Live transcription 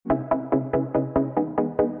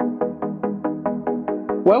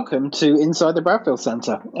Welcome to Inside the Bradfield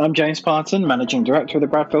Centre. I'm James Parton, Managing Director of the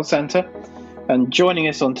Bradfield Centre, and joining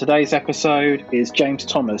us on today's episode is James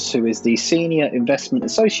Thomas, who is the Senior Investment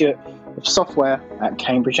Associate of Software at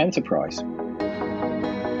Cambridge Enterprise.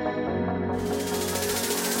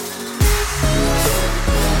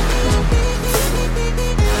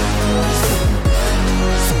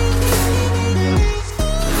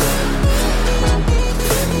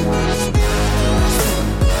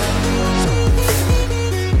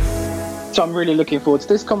 So I'm really looking forward to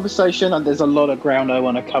this conversation, and there's a lot of ground I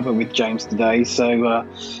want to cover with James today. So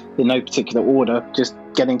in no particular order, just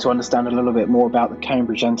getting to understand a little bit more about the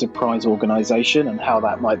Cambridge Enterprise organisation and how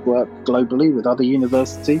that might work globally with other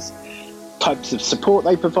universities, types of support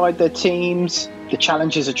they provide their teams, the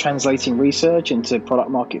challenges of translating research into product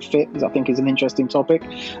market fit, I think is an interesting topic,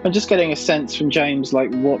 and just getting a sense from James,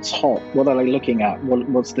 like what's hot, what are they looking at,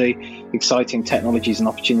 what's the exciting technologies and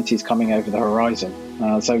opportunities coming over the horizon.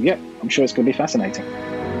 So yeah, I'm sure it's going to be fascinating.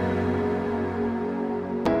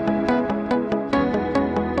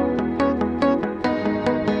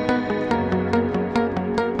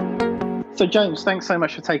 So James, thanks so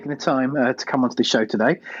much for taking the time to come onto the show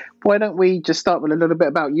today. Why don't we just start with a little bit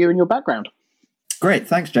about you and your background? Great,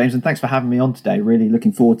 thanks James, and thanks for having me on today. Really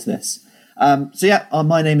looking forward to this.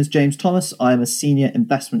 My name is James Thomas. I am a Senior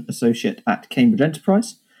Investment Associate at Cambridge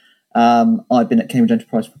Enterprise. I've been at Cambridge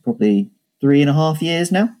Enterprise for probably 3.5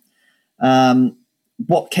 years now.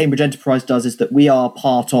 What Cambridge Enterprise does is that we are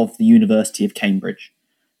part of the University of Cambridge.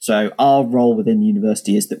 So our role within the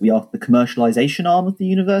university is that we are the commercialisation arm of the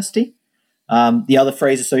university. The other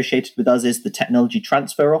phrase associated with us is the Technology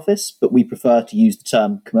Transfer Office, but we prefer to use the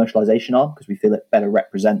term commercialisation arm because we feel it better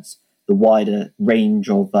represents the wider range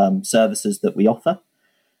of services that we offer.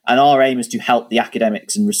 And our aim is to help the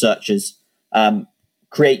academics and researchers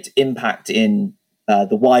create impact in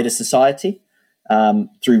the wider society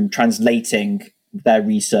through translating their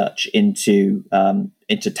research into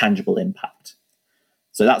tangible impact.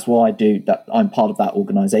 So that's what I do. That I'm part of that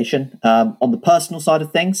organisation. On the personal side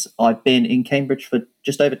of things, I've been in Cambridge for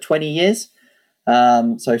just over 20 years.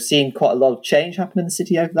 So seen quite a lot of change happen in the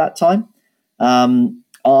city over that time.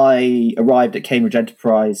 I arrived at Cambridge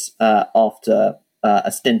Enterprise after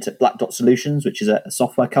a stint at Black Dot Solutions, which is a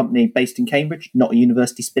software company based in Cambridge, not a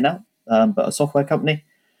university spin-out, but a software company.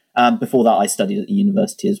 Before that, I studied at the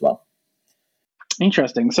university as well.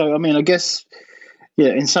 Interesting. So, I mean, I guess, yeah,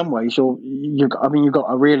 in some ways, you've got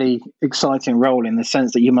a really exciting role in the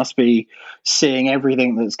sense that you must be seeing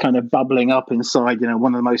everything that's kind of bubbling up inside,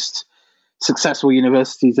 one of the most successful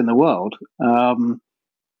universities in the world.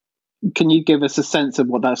 Can you give us a sense of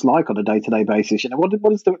what that's like on a day-to-day basis?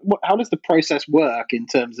 How does the process work in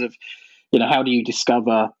terms of, how do you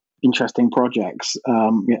discover interesting projects?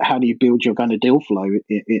 How do you build your kind of deal flow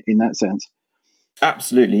in that sense?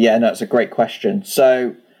 Absolutely. Yeah, no, it's a great question.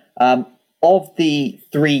 So of the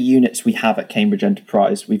 3 units we have at Cambridge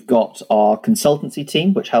Enterprise, we've got our consultancy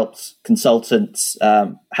team, which helps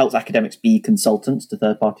helps academics be consultants to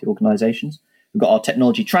third-party organisations. We've got our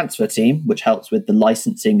technology transfer team, which helps with the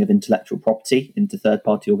licensing of intellectual property into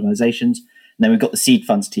third-party organisations. And then we've got the seed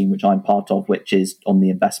funds team, which I'm part of, which is on the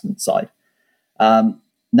investment side.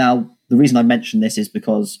 Now, the reason I mention this is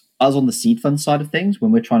because us on the seed fund side of things,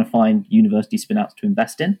 when we're trying to find university spin-outs to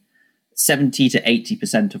invest in, 70 to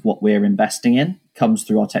 80% of what we're investing in comes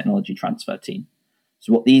through our technology transfer team.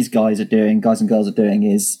 So what these guys and girls are doing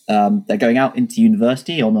is they're going out into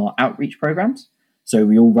university on our outreach programs. So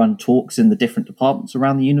we all run talks in the different departments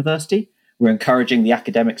around the university. We're encouraging the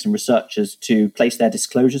academics and researchers to place their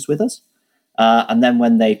disclosures with us. And then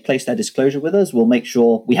when they place their disclosure with us, we'll make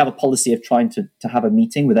sure we have a policy of trying to have a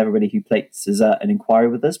meeting with everybody who places an inquiry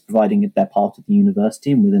with us, providing they're part of the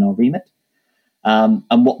university and within our remit.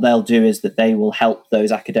 And what they'll do is that they will help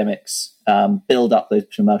those academics build up those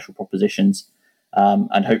commercial propositions.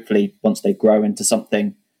 And hopefully, once they grow into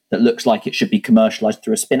something that looks like it should be commercialized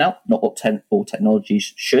through a spin-out, not what all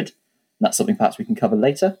technologies should. And that's something perhaps we can cover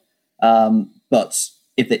later. But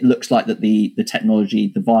if it looks like that the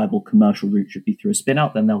technology, the viable commercial route should be through a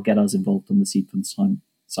spin-out, then they'll get us involved on the seed fund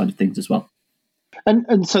side of things as well.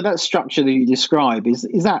 And so that structure that you describe, is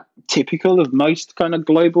that typical of most kind of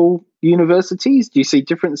global universities? Do you see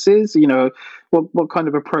differences? What kind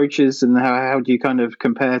of approaches and how do you kind of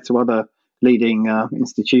compare to other leading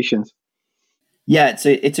institutions? Yeah,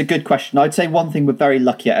 it's a good question. I'd say one thing we're very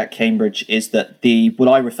lucky at Cambridge is that what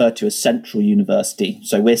I refer to as central university.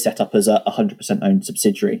 So we're set up as a 100% owned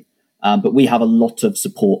subsidiary, but we have a lot of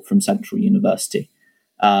support from central university.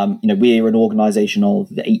 We're an organisation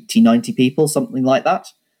of 80, 90 people, something like that.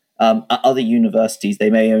 At other universities,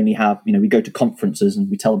 they may only have, we go to conferences and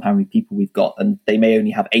we tell them how many people we've got, and they may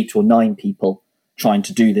only have 8 or 9 people trying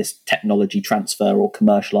to do this technology transfer or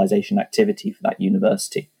commercialization activity for that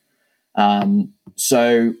university.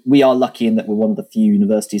 So we are lucky in that we're one of the few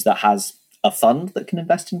universities that has a fund that can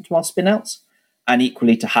invest into our spin-outs, and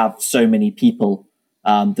equally to have so many people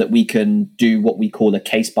that we can do what we call a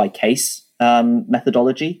case-by-case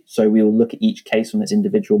methodology. So we will look at each case on its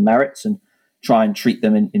individual merits and try and treat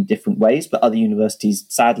them in different ways. But other universities,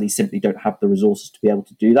 sadly, simply don't have the resources to be able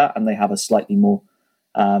to do that, and they have a slightly more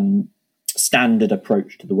standard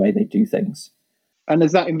approach to the way they do things. And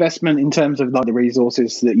has that investment in terms of like the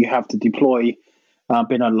resources that you have to deploy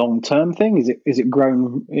been a long-term thing? Is it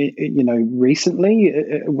grown, recently?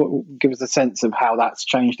 Give us a sense of how that's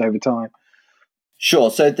changed over time. Sure.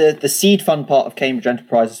 So the seed fund part of Cambridge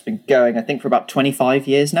Enterprise has been going, I think, for about 25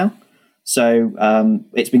 years now. So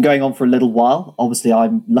it's been going on for a little while. Obviously,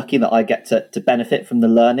 I'm lucky that I get to benefit from the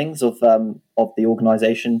learnings of the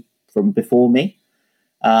organisation from before me.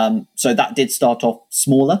 So that did start off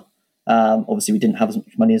smaller. Obviously, we didn't have as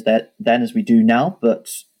much money then as we do now, but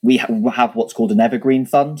we have what's called an evergreen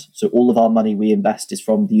fund. So all of our money we invest is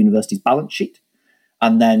from the university's balance sheet.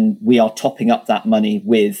 And then we are topping up that money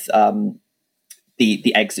with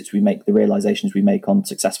the exits we make, the realizations we make on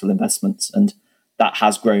successful investments. And that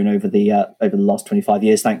has grown over the last 25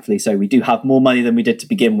 years, thankfully. So we do have more money than we did to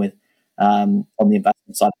begin with on the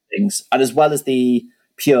investment side of things. And as well as the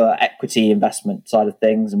pure equity investment side of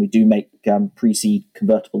things, and we do make pre-seed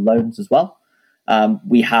convertible loans as well.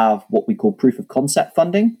 We have what we call proof of concept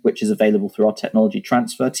funding, which is available through our technology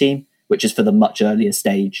transfer team, which is for the much earlier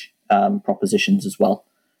stage propositions as well.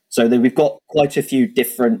 So we've got quite a few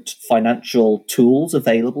different financial tools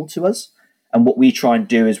available to us. And what we try and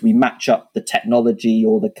do is we match up the technology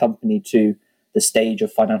or the company to the stage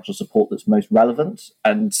of financial support that's most relevant,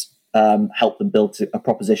 and help them build a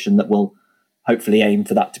proposition that will hopefully aim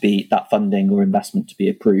for that funding or investment to be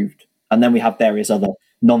approved. And then we have various other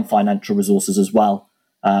non-financial resources as well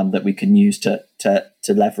that we can use to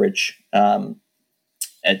leverage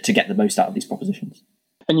to get the most out of these propositions.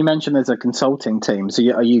 And you mentioned there's a consulting team. So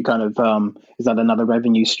are you kind of, is that another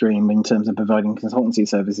revenue stream in terms of providing consultancy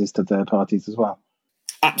services to third parties as well?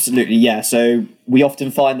 Absolutely, yeah. So we often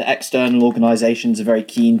find that external organisations are very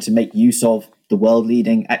keen to make use of the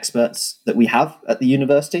world-leading experts that we have at the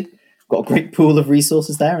university. Got a great pool of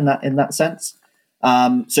resources there in that sense.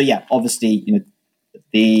 So yeah, obviously,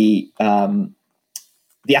 the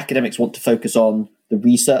academics want to focus on the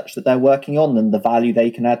research that they're working on and the value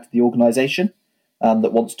they can add to the organisation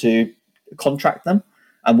that wants to contract them.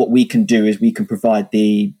 And what we can do is we can provide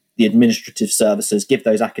the administrative services, give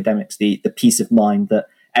those academics the peace of mind that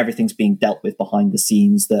everything's being dealt with behind the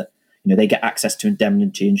scenes, that they get access to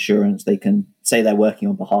indemnity insurance, they can say they're working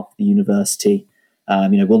on behalf of the university.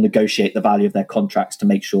 We'll negotiate the value of their contracts to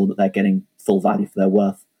make sure that they're getting full value for their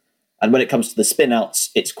worth. And when it comes to the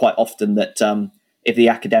spin-outs, it's quite often that if the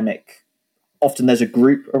academic, often there's a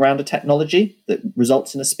group around a technology that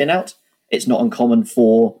results in a spin-out, it's not uncommon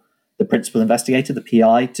for the principal investigator, the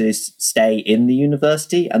PI, to stay in the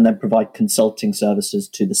university and then provide consulting services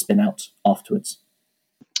to the spin-out afterwards.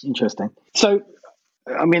 Interesting. So,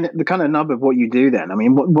 I mean, the kind of nub of what you do then, I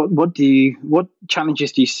mean, what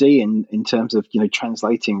challenges do you see in terms of,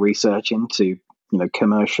 translating research into,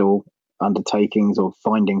 commercial undertakings or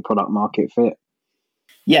finding product market fit?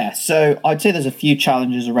 Yeah, so I'd say there's a few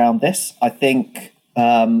challenges around this. I think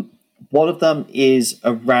one of them is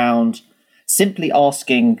around simply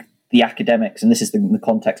asking the academics, and this is in the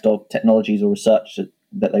context of technologies or research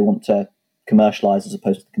that they want to commercialize as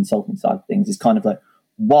opposed to the consulting side of things, is kind of like,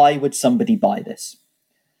 why would somebody buy this?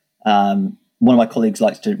 One of my colleagues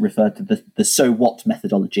likes to refer to the so what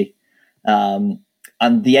methodology. And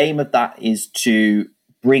the aim of that is to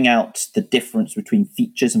bring out the difference between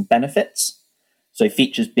features and benefits. So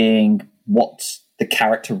features being what the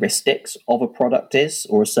characteristics of a product is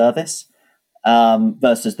or a service,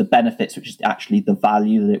 versus the benefits, which is actually the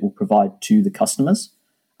value that it will provide to the customers.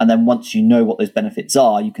 And then once you know what those benefits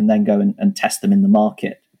are, you can then go and test them in the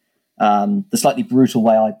market. The slightly brutal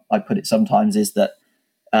way I put it sometimes is that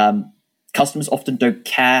customers often don't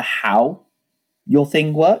care how your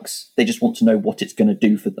thing works. They just want to know what it's going to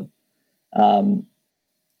do for them.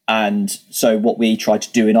 And so what we try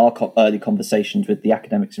to do in our early conversations with the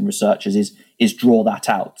academics and researchers is draw that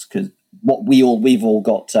out, because we've all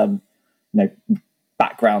got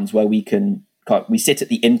backgrounds where we sit at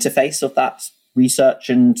the interface of that research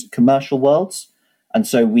and commercial worlds, and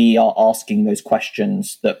so we are asking those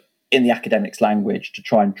questions that in the academics language to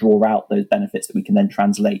try and draw out those benefits that we can then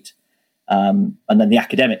translate, and then the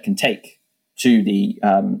academic can take to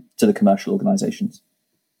the commercial organisations.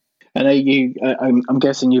 And I'm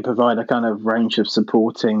guessing you provide a kind of range of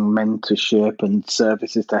supporting mentorship and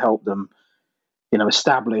services to help them,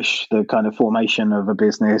 establish the kind of formation of a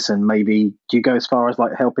business, and maybe do you go as far as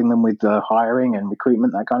like helping them with hiring and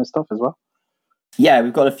recruitment, that kind of stuff as well? Yeah,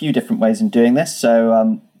 we've got a few different ways in doing this.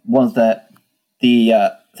 So one of the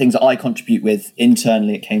things that I contribute with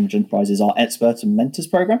internally at Cambridge Enterprise is our Expert and Mentors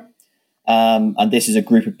program. And this is a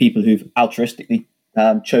group of people who've altruistically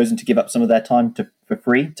chosen to give up some of their time for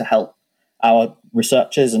free to help our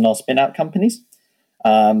researchers and our spin-out companies.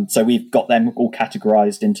 So we've got them all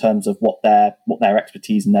categorized in terms of what their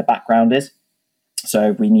expertise and their background is.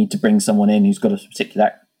 So if we need to bring someone in who's got a particular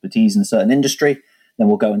expertise in a certain industry, then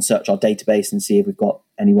we'll go and search our database and see if we've got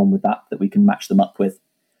anyone with that we can match them up with.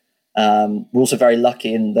 We're also very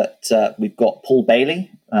lucky in that we've got Paul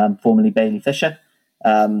Bailey, formerly Bailey Fisher,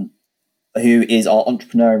 who is our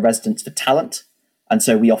entrepreneur in residence for talent. And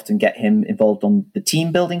so we often get him involved on the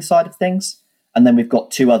team building side of things. And then we've got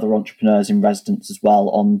two other entrepreneurs in residence as well,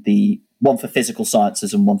 on the one for physical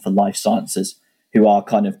sciences and one for life sciences, who are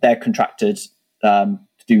they're contracted to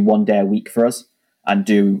do 1 day a week for us and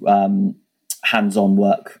do hands-on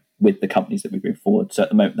work with the companies that we bring forward. So at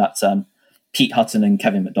the moment, that's Pete Hutton and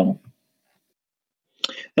Kevin McDonald.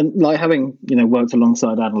 And like having, worked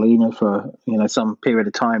alongside Adelina for, some period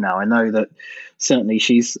of time now, I know that certainly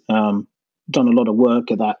she's done a lot of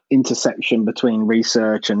work at that intersection between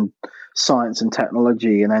research and science and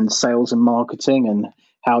technology, and then sales and marketing, and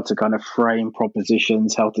how to kind of frame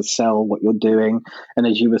propositions, how to sell what you're doing. And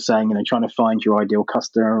as you were saying, trying to find your ideal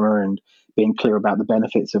customer and being clear about the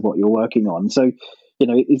benefits of what you're working on. So,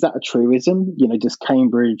 is that a truism? Does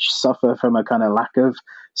Cambridge suffer from a kind of lack of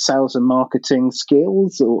sales and marketing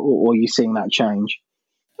skills, or are you seeing that change?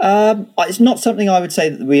 It's not something I would say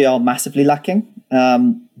that we are massively lacking.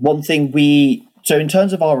 One thing so in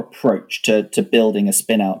terms of our approach to building a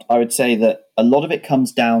spin out, I would say that a lot of it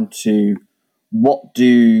comes down to what role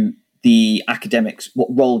do the academics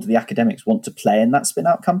want to play in that spin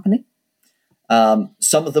out company?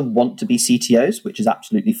 Some of them want to be CTOs, which is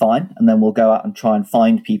absolutely fine. And then we'll go out and try and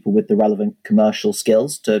find people with the relevant commercial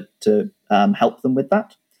skills to help them with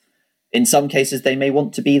that. In some cases, they may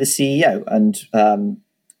want to be the CEO. And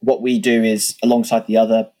what we do is, alongside the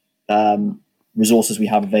other resources we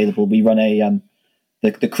have available, we run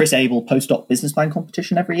the Chris Abel postdoc business plan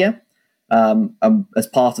competition every year. And as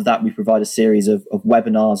part of that, we provide a series of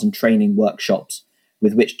webinars and training workshops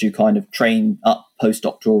with which to kind of train up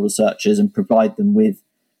postdoctoral researchers and provide them with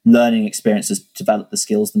learning experiences to develop the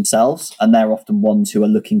skills themselves. And they're often ones who are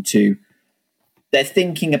they're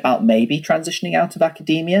thinking about maybe transitioning out of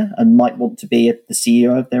academia and might want to be the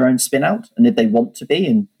CEO of their own spin out. And if they want to be,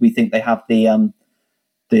 and we think they have the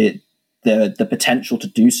potential to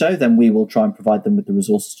do so, then we will try and provide them with the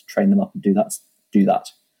resources to train them up and do that.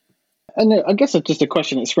 And I guess it's just a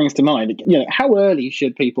question that springs to mind. How early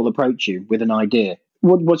should people approach you with an idea?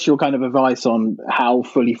 What's your kind of advice on how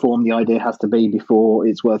fully formed the idea has to be before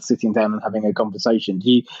it's worth sitting down and having a conversation? Do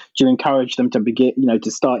you encourage them to begin, to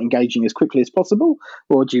start engaging as quickly as possible,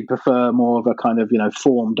 or do you prefer more of a kind of,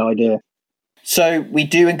 formed idea? So we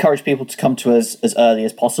do encourage people to come to us as early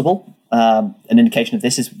as possible. An indication of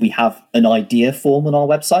this is we have an idea form on our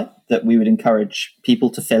website that we would encourage people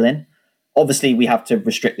to fill in. Obviously, we have to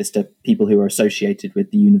restrict this to people who are associated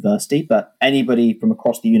with the university, but anybody from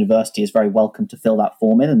across the university is very welcome to fill that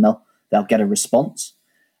form in, and they'll get a response.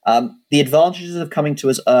 The advantages of coming to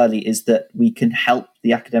us early is that we can help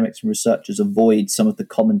the academics and researchers avoid some of the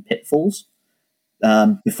common pitfalls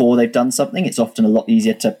before they've done something. It's often a lot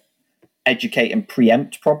easier to educate and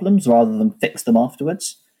preempt problems rather than fix them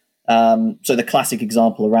afterwards. So the classic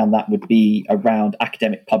example around that would be around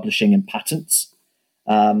academic publishing and patents.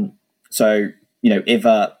 So, if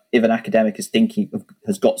an academic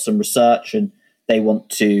has got some research and they want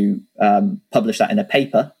to publish that in a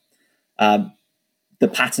paper, the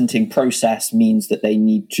patenting process means that they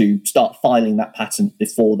need to start filing that patent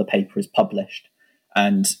before the paper is published.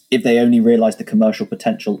 And if they only realize the commercial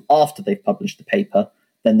potential after they've published the paper,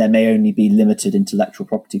 then there may only be limited intellectual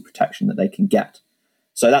property protection that they can get.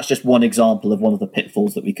 So that's just one example of one of the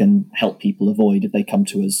pitfalls that we can help people avoid if they come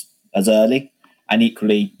to us as early. And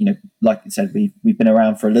equally, like I said, we've been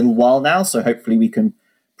around for a little while now, so hopefully we can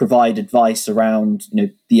provide advice around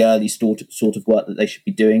the early sort of work that they should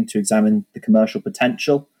be doing to examine the commercial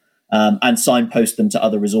potential, and signpost them to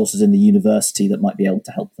other resources in the university that might be able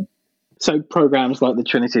to help them. So programs like the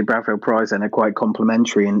Trinity Bradfield Prize then are quite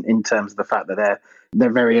complementary in terms of the fact that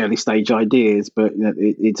they're very early stage ideas, but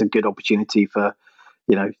it's a good opportunity for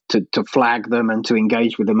to flag them and to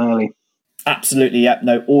engage with them early. Absolutely, yeah.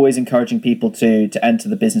 No, always encouraging people to enter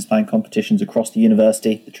the business plan competitions across the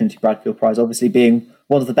university. The Trinity Bradfield Prize, obviously, being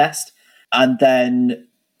one of the best, and then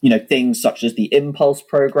things such as the Impulse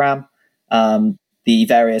program, the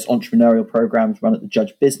various entrepreneurial programs run at the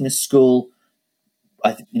Judge Business School.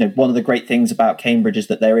 One of the great things about Cambridge is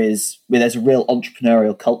that there's a real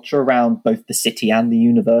entrepreneurial culture around both the city and the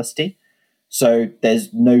university. So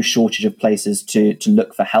there's no shortage of places to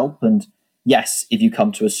look for help. And yes, if you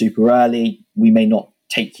come to us super early, we may not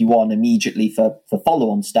take you on immediately for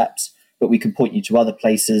follow-on steps, but we can point you to other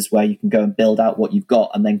places where you can go and build out what you've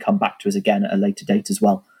got and then come back to us again at a later date as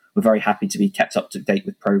well. We're very happy to be kept up to date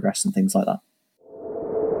with progress and things like that.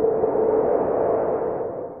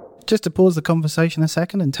 Just to pause the conversation a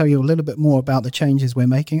second and tell you a little bit more about the changes we're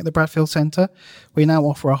making at the Bradfield Centre, we now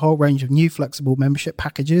offer a whole range of new flexible membership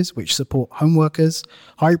packages which support home workers,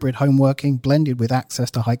 hybrid home working blended with access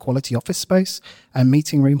to high quality office space and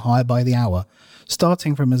meeting room hire by the hour.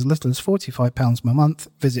 Starting from as little as £45 per month,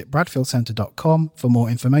 visit bradfieldcentre.com for more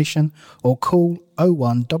information or call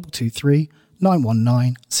 01223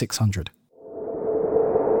 919 600.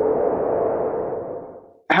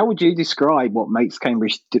 How would you describe what makes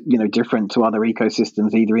Cambridge, different to other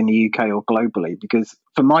ecosystems, either in the UK or globally? Because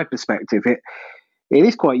from my perspective, it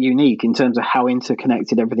is quite unique in terms of how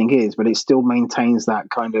interconnected everything is, but it still maintains that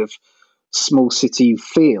kind of small city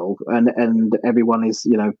feel, and everyone is,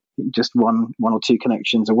 just one or two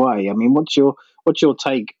connections away. I mean, what's your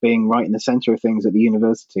take being right in the centre of things at the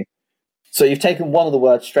university? So you've taken one of the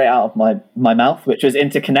words straight out of my mouth, which was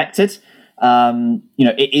interconnected.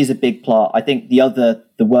 It is a big part. I think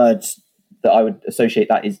the words that I would associate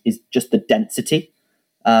that is just the density.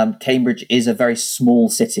 Cambridge is a very small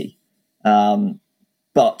city,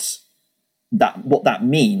 but what that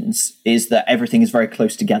means is that everything is very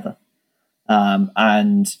close together.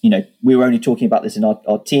 We were only talking about this in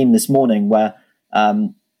our team this morning, where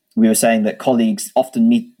we were saying that colleagues often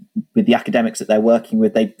meet with the academics that they're working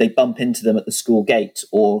with. They bump into them at the school gate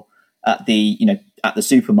or at the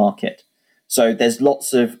supermarket. So there's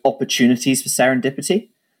lots of opportunities for serendipity,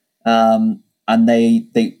 and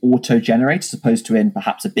they auto-generate, as opposed to in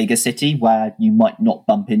perhaps a bigger city where you might not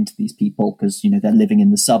bump into these people because they're living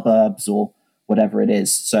in the suburbs or whatever it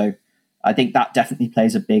is. So I think that definitely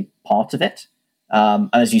plays a big part of it. And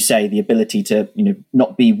as you say, the ability to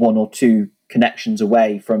not be one or two connections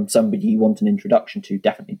away from somebody you want an introduction to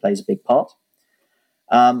definitely plays a big part.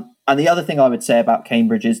 And the other thing I would say about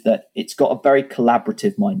Cambridge is that it's got a very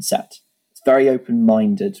collaborative mindset. Very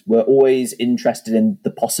open-minded. We're always interested in the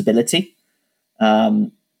possibility.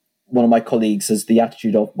 One of my colleagues has the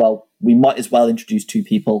attitude of, well, we might as well introduce two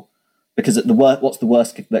people because what's the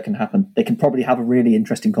worst that can happen? They can probably have a really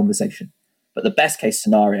interesting conversation. But the best case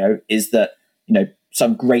scenario is that,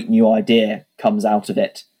 some great new idea comes out of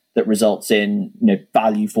it that results in,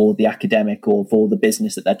 value for the academic or for the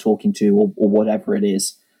business that they're talking to or whatever it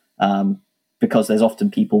is. Because there's often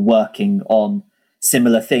people working on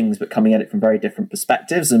similar things but coming at it from very different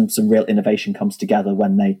perspectives, and some real innovation comes together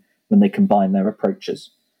when they combine their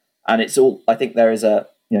approaches. And I think there is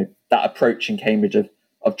that approach in Cambridge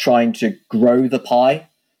of trying to grow the pie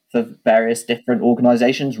for various different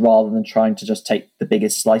organizations rather than trying to just take the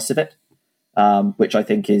biggest slice of it, which I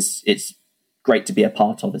think it's great to be a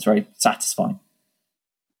part of. It's very satisfying.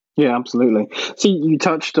 Yeah, absolutely. So you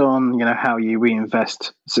touched on, how you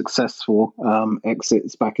reinvest successful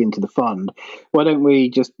exits back into the fund. Why don't we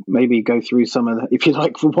just maybe go through some of the, if you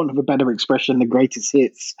like, for want of a better expression, the greatest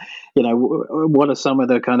hits? What are some of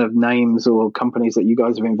the kind of names or companies that you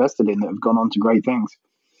guys have invested in that have gone on to great things?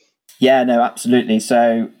 Yeah, no, absolutely.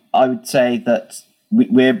 So I would say that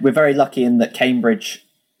we're very lucky in that Cambridge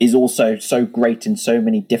is also so great in so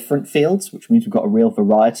many different fields, which means we've got a real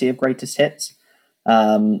variety of greatest hits.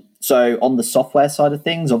 So on the software side of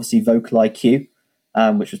things, obviously Vocal IQ,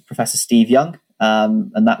 which was Professor Steve Young,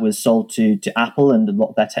 and that was sold to Apple, and a lot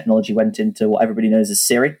of their technology went into what everybody knows as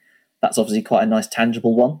Siri. That's obviously quite a nice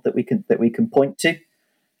tangible one that we can point to.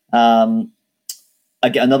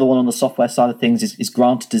 Again, another one on the software side of things is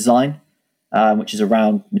Grant Design, which is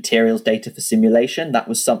around materials data for simulation. That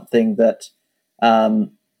was something that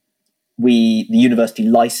the university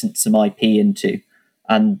licensed some IP into,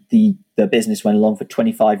 and the business went along for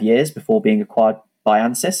 25 years before being acquired by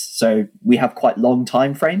Ansys. So we have quite long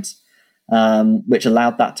time frames, which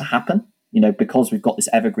allowed that to happen. Because we've got this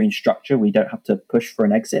evergreen structure, we don't have to push for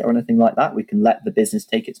an exit or anything like that. We can let the business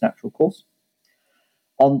take its natural course.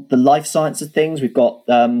 On the life science of things, we've got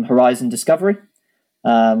Horizon Discovery,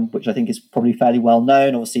 which I think is probably fairly well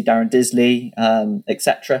known. Obviously, Darren Disley,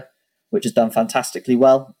 etc., which has done fantastically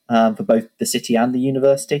well for both the city and the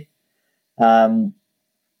university.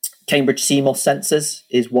 Cambridge CMOS Sensors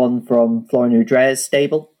is one from Florian Udrea's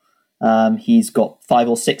stable. He's got 5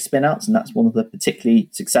 or 6 spin-outs, and that's one of the particularly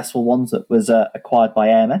successful ones that was acquired by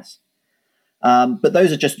AMS. But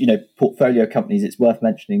those are just, portfolio companies. It's worth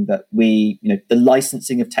mentioning that the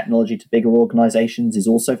licensing of technology to bigger organizations is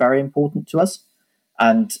also very important to us.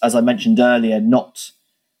 And as I mentioned earlier,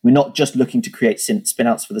 we're not just looking to create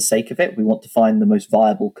spin-outs for the sake of it. We want to find the most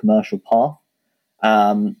viable commercial path.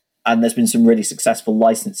 And there's been some really successful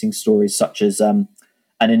licensing stories, such as an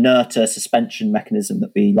inerter suspension mechanism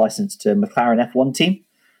that we licensed to McLaren F1 team,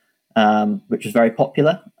 which was very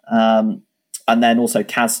popular. And then also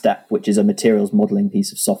CASSTEP, which is a materials modeling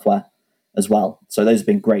piece of software as well. So those have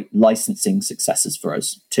been great licensing successes for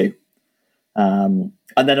us too. And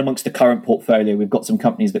then amongst the current portfolio, we've got some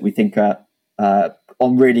companies that we think are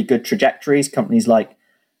on really good trajectories. Companies like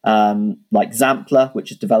Zampler,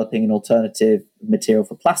 which is developing an alternative material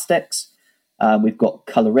for plastics. We've got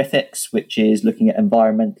Colorifics, which is looking at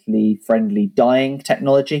environmentally friendly dyeing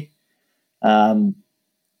technology.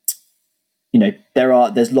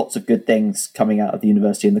 There's lots of good things coming out of the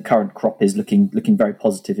university, and the current crop is looking very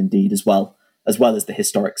positive indeed, as well as the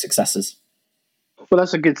historic successes. Well,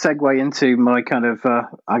 that's a good segue into my kind of,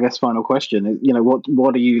 final question.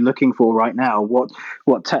 What are you looking for right now? What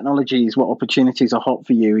technologies, what opportunities are hot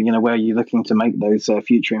for you? Where are you looking to make those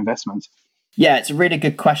future investments? Yeah, it's a really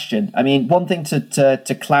good question. I mean, one thing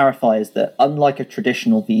to clarify is that unlike a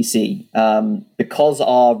traditional VC, because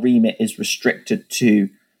our remit is restricted to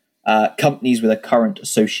companies with a current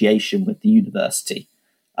association with the university,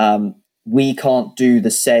 we can't do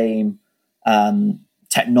the same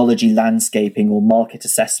technology landscaping or market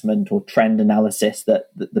assessment or trend analysis that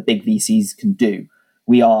the big VCs can do.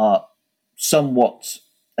 We are somewhat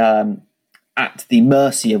at the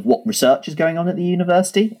mercy of what research is going on at the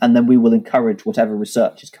university, and then we will encourage whatever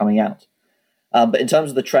research is coming out. But in terms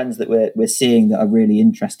of the trends that we're seeing that are really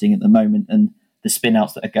interesting at the moment, and the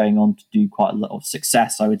spin-outs that are going on to do quite a lot of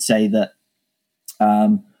success, I would say that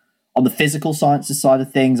on the physical sciences side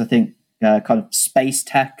of things, I think kind of space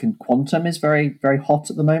tech and quantum is very, very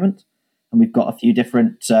hot at the moment. And we've got a few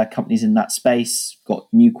different companies in that space. We've got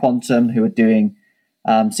New Quantum, who are doing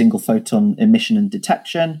single photon emission and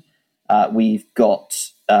detection. We've got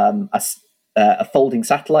a folding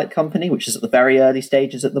satellite company, which is at the very early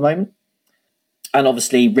stages at the moment. And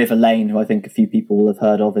obviously River Lane, who I think a few people will have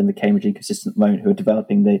heard of in the Cambridge ecosystem at the moment, who are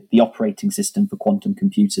developing the operating system for quantum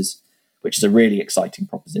computers, which is a really exciting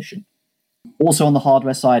proposition. Also on the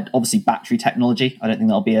hardware side, obviously battery technology. I don't think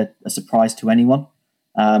that'll be a surprise to anyone.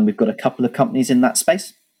 We've got a couple of companies in that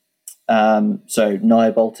space. So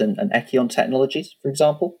Niobolt and Echion Technologies, for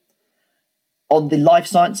example. On the life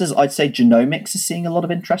sciences, I'd say genomics is seeing a lot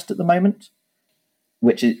of interest at the moment,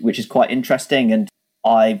 which is quite interesting. And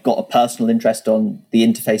I've got a personal interest on the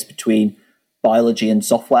interface between biology and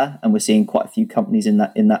software, and we're seeing quite a few companies in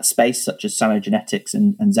that space, such as Sanogenetics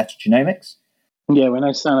and Zeta Genomics. Yeah, we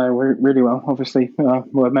know Sano really well. Obviously,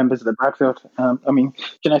 we're members of the Bradfield.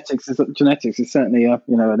 Genetics is certainly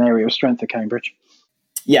an area of strength at Cambridge.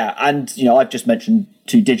 Yeah, and I've just mentioned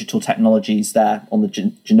 2 digital technologies there on the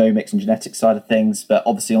genomics and genetics side of things, but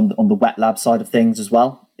obviously on the wet lab side of things as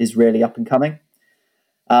well is really up and coming.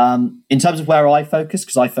 In terms of where I focus,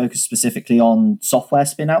 because I focus specifically on software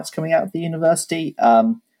spin-outs coming out of the university,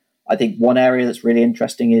 I think one area that's really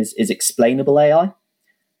interesting is explainable AI.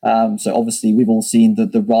 So obviously we've all seen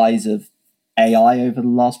the rise of AI over the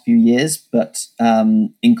last few years, but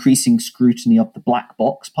increasing scrutiny of the black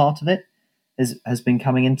box part of it has been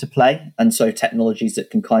coming into play. And so technologies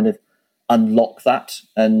that can kind of unlock that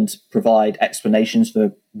and provide explanations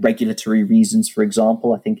for regulatory reasons, for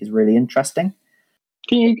example, I think is really interesting.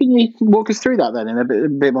 Can you walk us through that then in a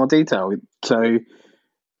bit more detail? So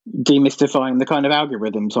demystifying the kind of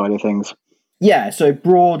algorithm side of things. Yeah, so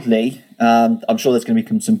broadly, I'm sure there's going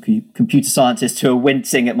to be some computer scientists who are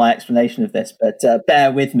wincing at my explanation of this, but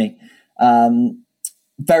bear with me.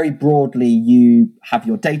 Very broadly, you have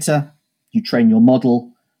your data, you train your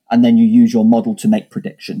model, and then you use your model to make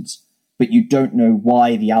predictions. But you don't know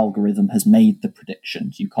why the algorithm has made the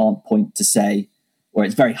predictions. You can't point to say, or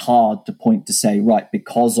it's very hard to point to say, right,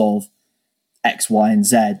 because of X, Y, and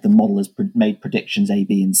Z, the model has made predictions A,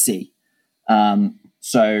 B, and C.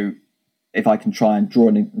 So if I can try and draw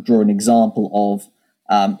an example of,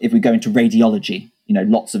 if we go into radiology,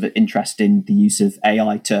 lots of interest in the use of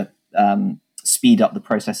AI to speed up the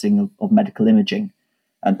processing of medical imaging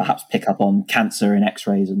and perhaps pick up on cancer in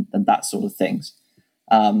X-rays and that sort of things.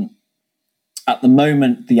 At the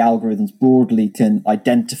moment, the algorithms broadly can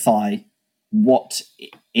identify what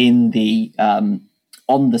in the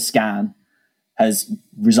on the scan has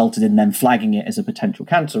resulted in them flagging it as a potential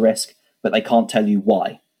cancer risk, but they can't tell you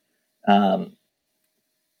why.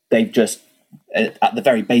 They've just, at the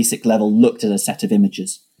very basic level, looked at a set of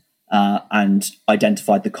images and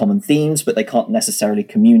identified the common themes, but they can't necessarily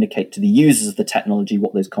communicate to the users of the technology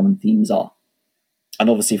what those common themes are. And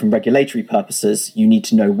obviously, from regulatory purposes, you need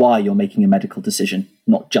to know why you're making a medical decision,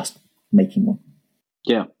 not just making one.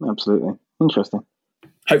 Yeah, absolutely. Interesting.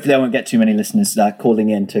 Hopefully I won't get too many listeners calling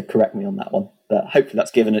in to correct me on that one, but hopefully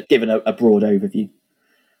that's given a broad overview.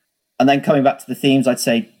 And then coming back to the themes, I'd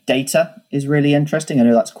say data is really interesting. I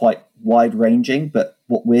know that's quite wide-ranging, but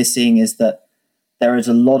what we're seeing is that there is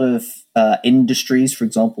a lot of industries, for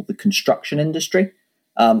example, the construction industry,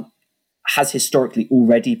 has historically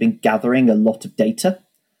already been gathering a lot of data,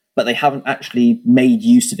 but they haven't actually made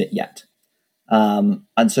use of it yet.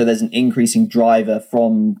 And so there's an increasing driver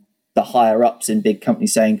from the higher ups in big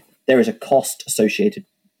companies saying there is a cost associated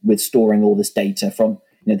with storing all this data from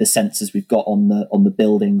the sensors we've got on the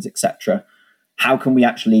buildings, etc. How can we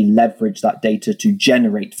actually leverage that data to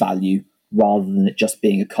generate value rather than it just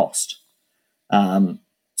being a cost?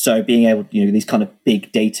 So being able, these kind of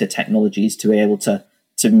big data technologies to be able to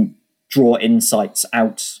draw insights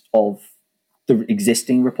out of the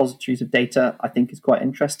existing repositories of data, I think is quite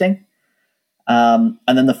interesting. And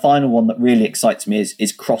then the final one that really excites me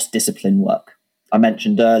is cross-discipline work. I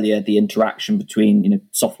mentioned earlier the interaction between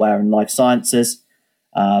software and life sciences.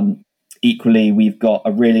 Equally, we've got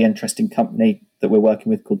a really interesting company that we're working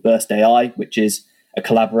with called Burst AI, which is a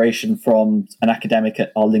collaboration from an academic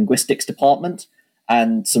at our linguistics department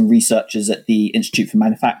and some researchers at the Institute for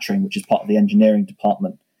Manufacturing, which is part of the engineering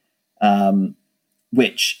department,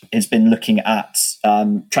 which has been looking at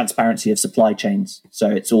transparency of supply chains. So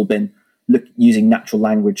it's all been using natural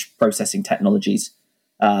language processing technologies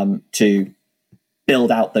to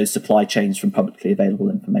build out those supply chains from publicly available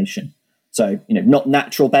information. So, not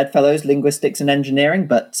natural bedfellows, linguistics and engineering,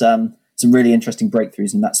 but some really interesting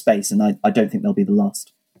breakthroughs in that space. And I don't think they'll be the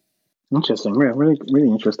last. Interesting. Really, really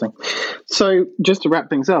interesting. So just to wrap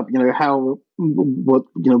things up, what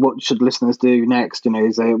should listeners do next?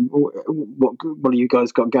 Is there, what do you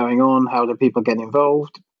guys got going on? How do people get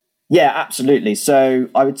involved? Yeah, absolutely. So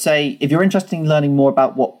I would say if you're interested in learning more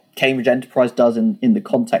about what Cambridge Enterprise does in the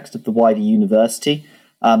context of the wider university,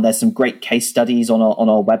 there's some great case studies on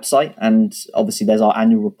our website, and obviously there's our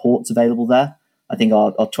annual reports available there. I think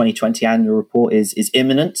our 2020 annual report is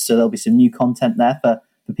imminent, so there'll be some new content there for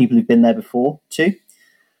people who've been there before too.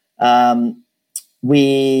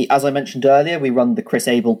 We, as I mentioned earlier, we run the Chris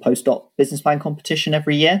Abel postdoc business plan competition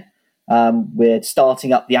every year. We're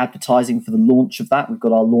starting up the advertising for the launch of that. We've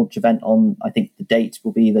got our launch event on, I think the date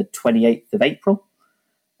will be the 28th of April.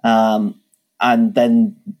 And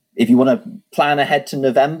then if you want to plan ahead to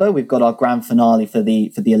November, we've got our grand finale for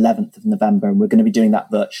the 11th of November, and we're going to be doing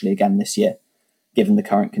that virtually again this year, given the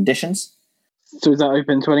current conditions. So is that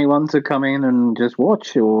open to anyone to come in and just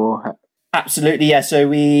watch, or? Absolutely, yeah. So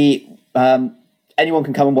anyone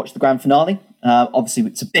can come and watch the grand finale. Obviously,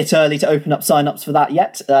 it's a bit early to open up sign-ups for that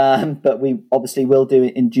yet, but we obviously will do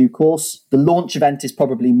it in due course. The launch event is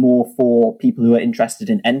probably more for people who are interested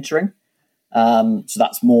in entering. So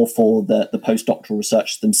that's more for the postdoctoral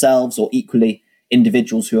researchers themselves, or equally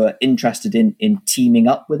individuals who are interested in teaming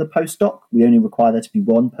up with a postdoc. We only require there to be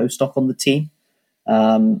one postdoc on the team.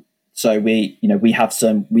 So we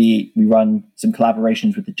run some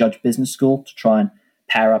collaborations with the Judge Business School to try and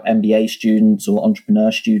pair up MBA students or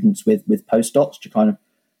entrepreneur students with postdocs to kind of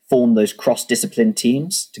form those cross-discipline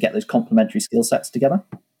teams to get those complementary skill sets together.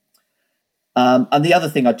 And the other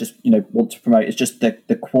thing I just want to promote is just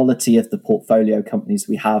the quality of the portfolio companies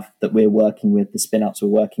we have that we're working with, the spin-outs we're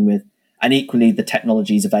working with, and equally the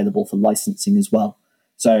technologies available for licensing as well.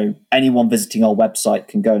 So anyone visiting our website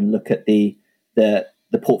can go and look at the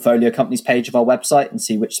portfolio companies page of our website and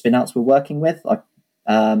see which spin-outs we're working with.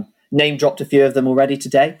 I name dropped a few of them already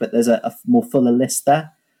today, but there's a more fuller list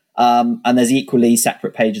there. And there's equally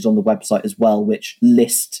separate pages on the website as well, which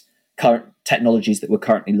list current technologies that we're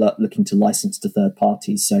currently looking to license to third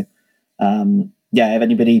parties. So, if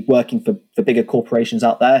anybody working for bigger corporations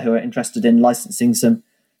out there who are interested in licensing some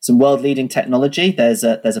world-leading technology, there's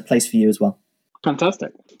a place for you as well.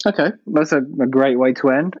 Fantastic. Okay, that's a great way to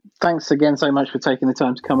end. Thanks again so much for taking the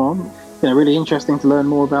time to come on. Really interesting to learn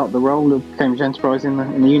more about the role of Cambridge Enterprise in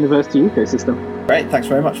the university ecosystem. Great, thanks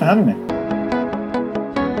very much for having me.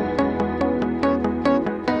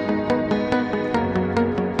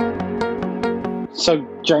 So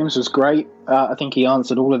James was great. I think he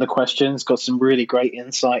answered all of the questions, got some really great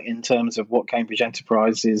insight in terms of what Cambridge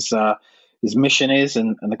Enterprise's mission is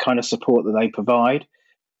and the kind of support that they provide.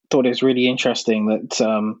 Thought it was really interesting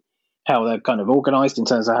that how they're kind of organised in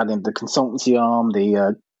terms of having the consultancy arm,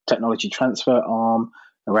 the technology transfer arm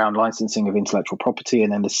around licensing of intellectual property,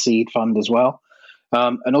 and then the seed fund as well.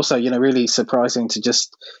 And also, really surprising to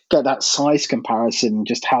just get that size comparison,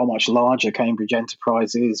 just how much larger Cambridge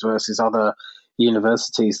Enterprise is versus other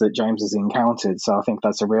universities that James has encountered. So I think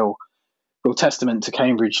that's a real testament to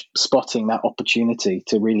Cambridge spotting that opportunity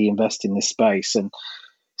to really invest in this space, and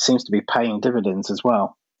seems to be paying dividends as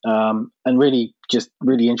well. And really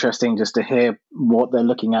interesting just to hear what they're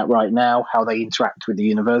looking at right now, how they interact with the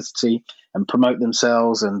university and promote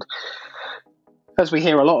themselves. And as we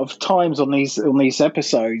hear a lot of times on these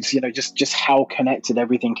episodes, just how connected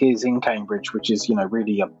everything is in Cambridge, which is,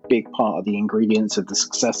 really a big part of the ingredients of the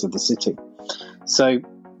success of the city. So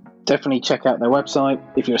definitely check out their website.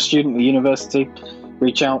 If you're a student at the university,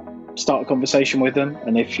 reach out, start a conversation with them.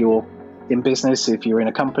 And if you're in business, if you're in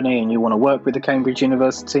a company and you want to work with the Cambridge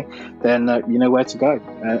University, then you know where to go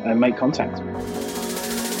and make contact.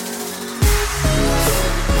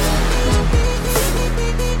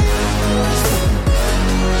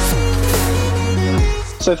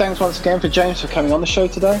 So thanks once again for James for coming on the show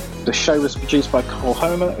today. The show was produced by Cole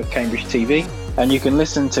Homer of Cambridge TV, and you can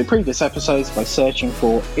listen to previous episodes by searching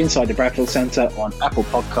for Inside the Bradfield Centre on Apple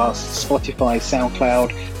Podcasts, Spotify,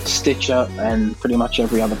 SoundCloud, Stitcher, and pretty much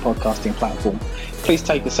every other podcasting platform. Please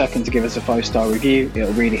take a second to give us a 5-star review.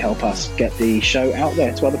 It'll really help us get the show out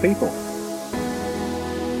there to other people.